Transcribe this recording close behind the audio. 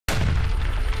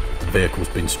vehicle's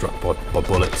been struck by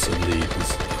bullets and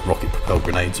these rocket-propelled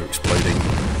grenades are exploding.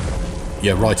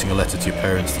 Yeah, writing a letter to your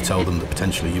parents to tell them that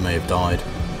potentially you may have died.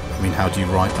 I mean, how do you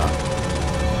write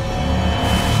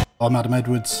that? I'm Adam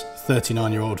Edwards,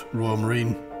 39-year-old Royal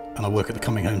Marine, and I work at the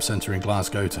Coming Home Centre in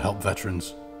Glasgow to help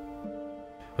veterans.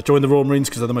 I joined the Royal Marines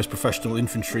because they're the most professional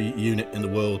infantry unit in the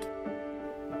world.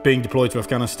 Being deployed to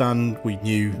Afghanistan, we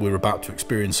knew we were about to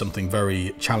experience something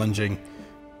very challenging.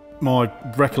 My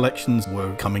recollections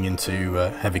were coming into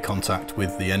heavy contact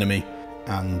with the enemy,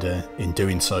 and in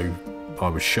doing so, I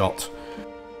was shot.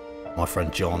 My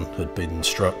friend John had been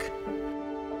struck.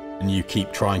 And you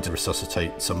keep trying to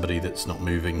resuscitate somebody that's not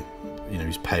moving. You know,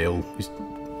 he's pale, he's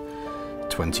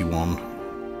 21.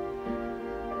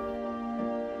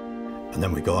 And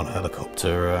then we got on a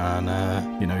helicopter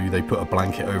and, you know, they put a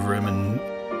blanket over him and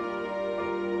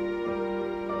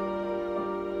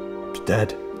he's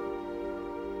dead.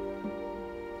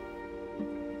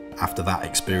 After that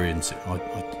experience,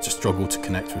 I just struggled to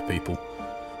connect with people.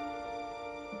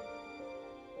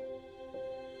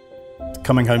 The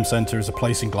Coming Home Centre is a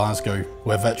place in Glasgow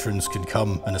where veterans can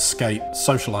come and escape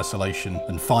social isolation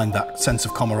and find that sense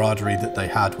of camaraderie that they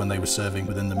had when they were serving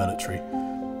within the military.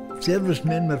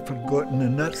 Servicemen were forgotten,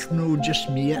 and that's no just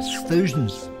me, it's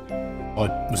thousands.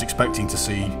 I was expecting to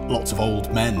see lots of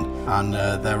old men, and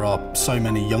there are so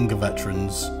many younger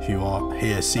veterans who are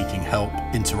here seeking help,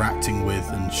 interacting with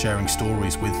and sharing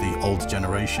stories with the older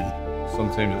generation.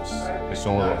 Sometimes it's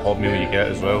only a hot meal you get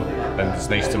as well, and it's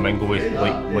nice to mingle with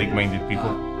like-minded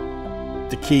people.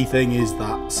 The key thing is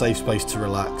that safe space to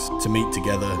relax, to meet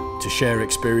together, to share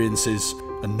experiences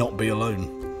and not be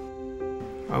alone.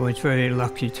 I was very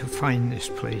lucky to find this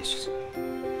place,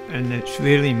 and it's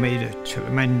really made a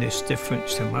tremendous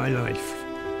difference to my life.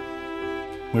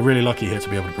 We're really lucky here to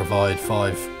be able to provide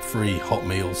 5 free hot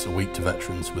meals a week to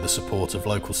veterans with the support of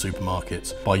local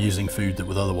supermarkets by using food that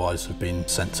would otherwise have been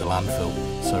sent to landfill.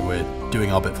 So we're doing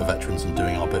our bit for veterans and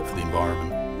doing our bit for the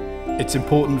environment. It's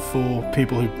important for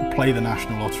people who play the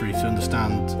National Lottery to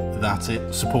understand that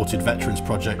it supported veterans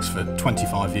projects for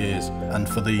 25 years, and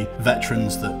for the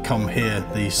veterans that come here,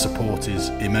 the support is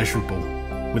immeasurable.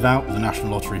 Without the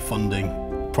National Lottery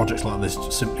funding, projects like this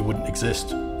just simply wouldn't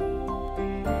exist.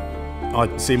 I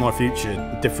see my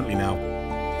future differently now,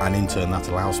 and in turn that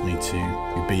allows me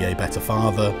to be a better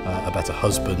father, a better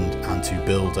husband, and to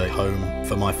build a home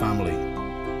for my family.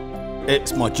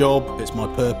 It's my job, it's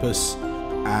my purpose,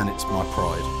 and it's my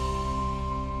pride.